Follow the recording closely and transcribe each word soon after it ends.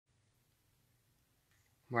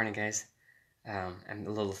Morning, guys. I'm a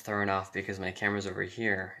little thrown off because my camera's over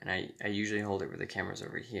here, and I usually hold it where the camera's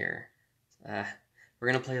over here. Uh, we're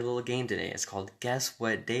going to play a little game today. It's called Guess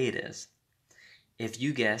What Day It Is. If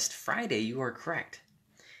you guessed Friday, you are correct.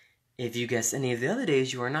 If you guessed any of the other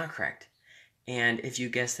days, you are not correct. And if you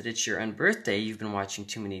guessed that it's your unbirthday, you've been watching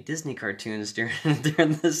too many Disney cartoons during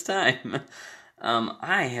this time.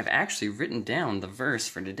 I have actually written down the verse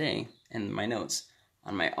for today in my notes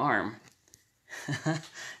on my arm.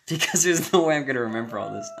 Because there's no way I'm going to remember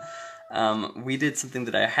all this. We did something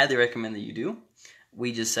that I highly recommend that you do.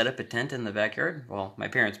 We just set up a tent in the backyard, well, my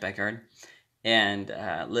parents' backyard, and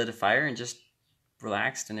lit a fire and just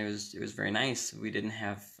relaxed, and it was very nice. We didn't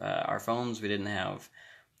have our phones, we didn't have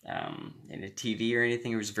any TV or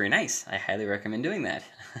anything. It was very nice. I highly recommend doing that.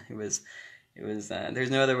 It was there's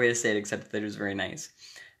no other way to say it except that it was very nice.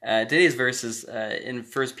 Today's verse is in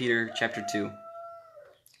 1 Peter chapter 2.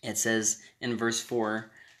 It says in verse 4,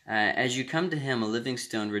 as you come to him, a living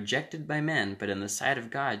stone rejected by men, but in the sight of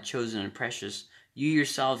God chosen and precious, you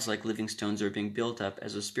yourselves like living stones are being built up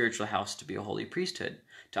as a spiritual house to be a holy priesthood,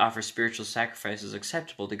 to offer spiritual sacrifices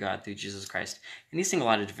acceptable to God through Jesus Christ. And he's saying a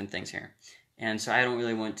lot of different things here. And so I don't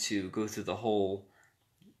really want to go through the whole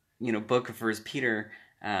book of 1 Peter.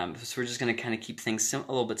 So we're just going to kind of keep things a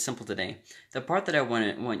little bit simple today. The part that I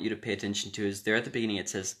want you to pay attention to is there at the beginning. It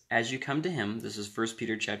says, as you come to him, this is 1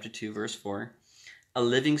 Peter chapter 2, verse 4, a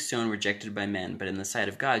living stone rejected by men, but in the sight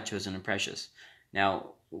of God chosen and precious.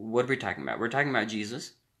 Now, what are we talking about? We're talking about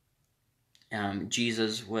Jesus.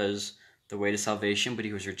 Jesus was the way to salvation, but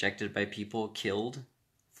he was rejected by people, killed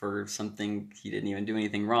for something he didn't even do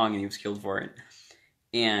anything wrong, and he was killed for it.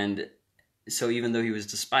 And so even though he was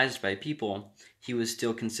despised by people, he was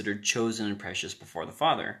still considered chosen and precious before the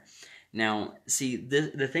Father. Now, see,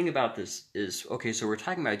 the thing about this is, okay, so we're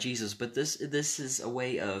talking about Jesus, but this is a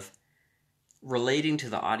way of relating to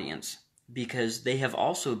the audience, because they have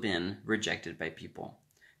also been rejected by people.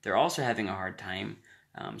 They're also having a hard time.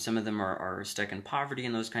 Some of them are stuck in poverty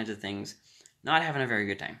and those kinds of things, not having a very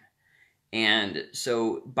good time. And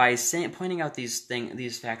so by pointing out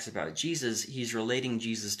these facts about Jesus, he's relating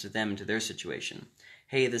Jesus to them, to their situation.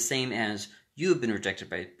 Hey, the same as you have been rejected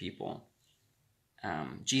by people,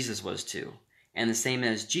 Jesus was too. And the same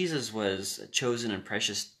as Jesus was chosen and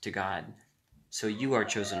precious to God, so you are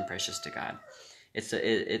chosen and precious to God.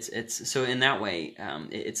 It's so in that way,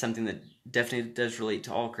 it's something that definitely does relate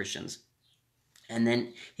to all Christians. And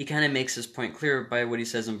then he kind of makes this point clear by what he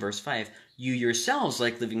says in verse 5. You yourselves,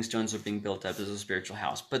 like living stones, are being built up as a spiritual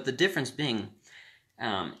house. But the difference being,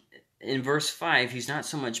 in verse 5, he's not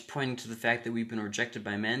so much pointing to the fact that we've been rejected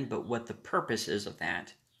by men, but what the purpose is of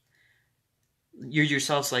that. You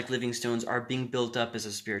yourselves, like living stones, are being built up as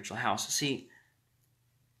a spiritual house. See,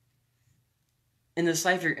 in this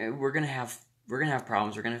life, we're gonna have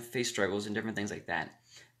problems. We're gonna face struggles and different things like that.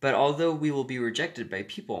 But although we will be rejected by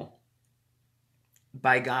people,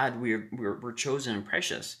 by God, we're chosen and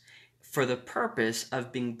precious for the purpose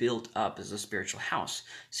of being built up as a spiritual house.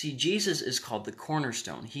 See, Jesus is called the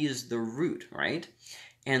cornerstone. He is the root, right?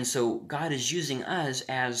 And so God is using us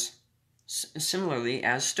similarly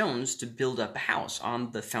as stones to build up a house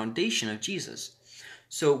on the foundation of Jesus.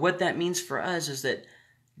 So what that means for us is that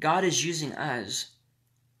God is using us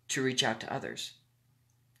to reach out to others.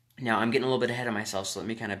 Now, I'm getting a little bit ahead of myself, so let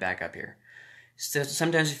me kind of back up here. So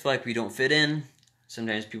sometimes we feel like we don't fit in.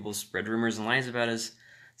 Sometimes people spread rumors and lies about us.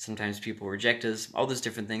 Sometimes people reject us. All those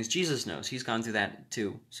different things. Jesus knows. He's gone through that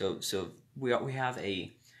too. So we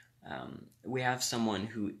have someone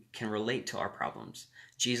who can relate to our problems.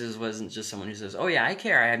 Jesus wasn't just someone who says, "Oh yeah, I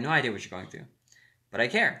care. I have no idea what you're going through, but I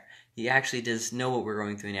care." He actually does know what we're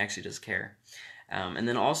going through, and he actually does care. And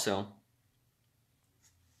then also,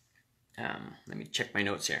 let me check my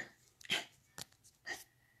notes here.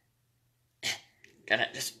 Gotta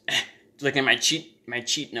just look at my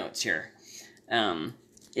cheat notes here.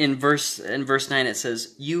 In verse 9 it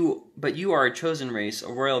says, But you are a chosen race, a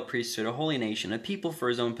royal priesthood, a holy nation, a people for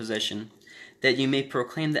his own possession, that you may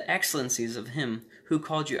proclaim the excellencies of him who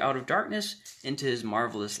called you out of darkness into his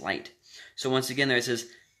marvelous light. So once again there it says,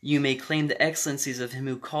 you may claim the excellencies of him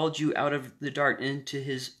who called you out of the dark into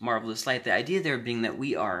his marvelous light. The idea there being that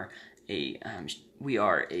we are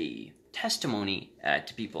a testimony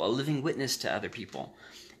to people, a living witness to other people.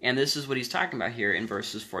 And this is what he's talking about here in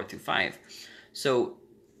verses 4 through 5. So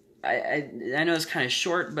I know it's kind of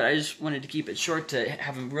short, but I just wanted to keep it short to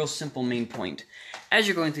have a real simple main point. As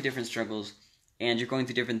you're going through different struggles and you're going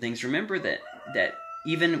through different things, remember that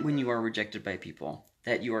even when you are rejected by people,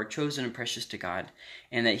 that you are chosen and precious to God,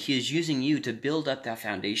 and that he is using you to build up that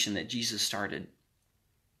foundation that Jesus started.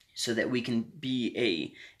 so that we can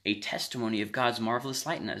be a testimony of God's marvelous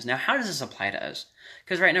light in us. Now, how does this apply to us?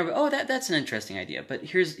 Because right now, that's an interesting idea. But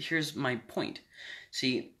here's my point.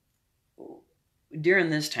 See, during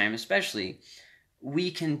this time especially,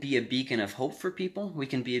 we can be a beacon of hope for people. We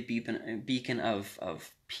can be a beacon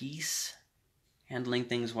of peace, handling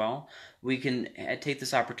things well. We can take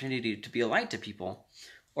this opportunity to be a light to people.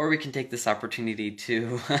 Or we can take this opportunity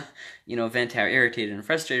to, vent how irritated and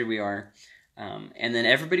frustrated we are. And then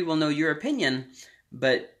everybody will know your opinion,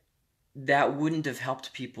 but that wouldn't have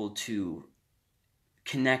helped people to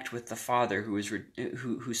connect with the Father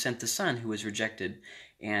who sent the Son, who was rejected,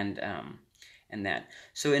 and that.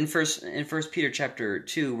 So in First Peter chapter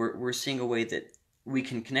 2, we're seeing a way that we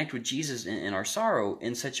can connect with Jesus in our sorrow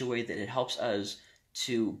in such a way that it helps us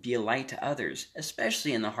to be a light to others,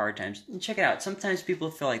 especially in the hard times. And check it out. Sometimes people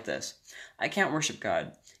feel like this: I can't worship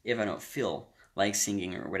God if I don't feel like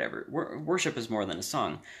singing or whatever. Worship is more than a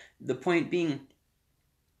song. The point being,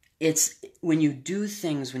 it's when you do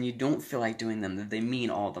things when you don't feel like doing them that they mean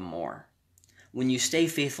all the more. When you stay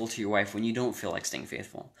faithful to your wife when you don't feel like staying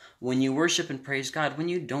faithful. When you worship and praise God when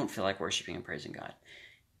you don't feel like worshiping and praising God.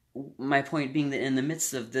 My point being that in the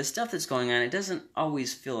midst of this stuff that's going on, it doesn't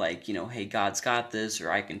always feel like, hey, God's got this,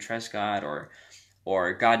 or I can trust God,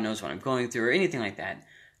 or God knows what I'm going through, or anything like that.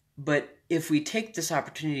 But if we take this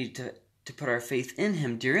opportunity to put our faith in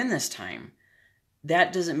Him during this time,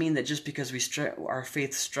 that doesn't mean that just because our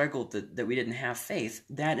faith struggled that we didn't have faith.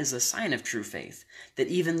 That is a sign of true faith. That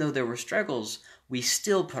even though there were struggles, we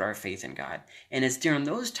still put our faith in God. And it's during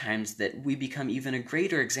those times that we become even a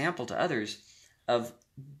greater example to others of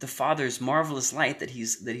the Father's marvelous light that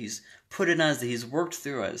He's put in us, that He's worked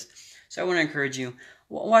through us. So I want to encourage you,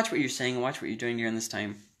 watch what you're saying, watch what you're doing during this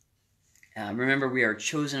time. Remember, we are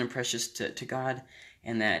chosen and precious to God,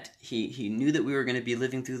 and that He knew that we were going to be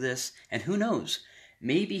living through this. And who knows,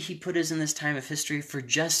 maybe He put us in this time of history for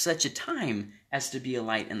just such a time as to be a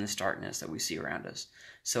light in this darkness that we see around us.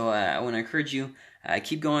 So I want to encourage you,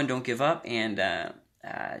 keep going, don't give up, and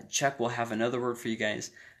Chuck will have another word for you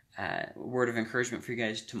guys, word of encouragement for you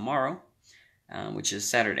guys tomorrow, which is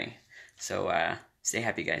Saturday. So stay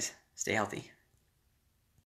happy, guys. Stay healthy.